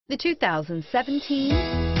The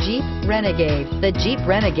 2017 Jeep Renegade. The Jeep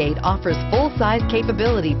Renegade offers full-size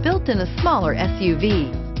capability built in a smaller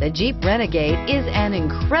SUV. The Jeep Renegade is an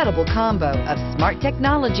incredible combo of smart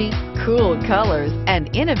technology, cool colors,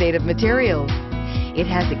 and innovative materials. It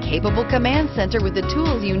has a capable command center with the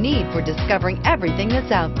tools you need for discovering everything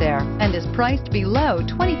that's out there and is priced below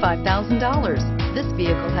 $25,000. This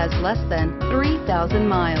vehicle has less than 3,000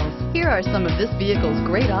 miles. Here are some of this vehicle's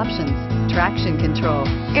great options: traction control,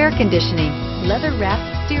 air conditioning,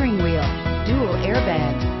 leather-wrapped steering wheel, dual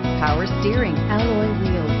airbags, power steering, alloy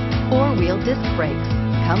wheels, four-wheel disc brakes,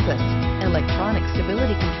 compass, electronic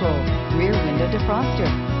stability control, rear window defroster.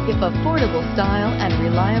 If affordable style and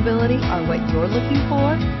reliability are what you're looking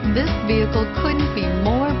for, this vehicle couldn't be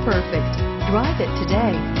more perfect. Drive it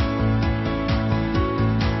today.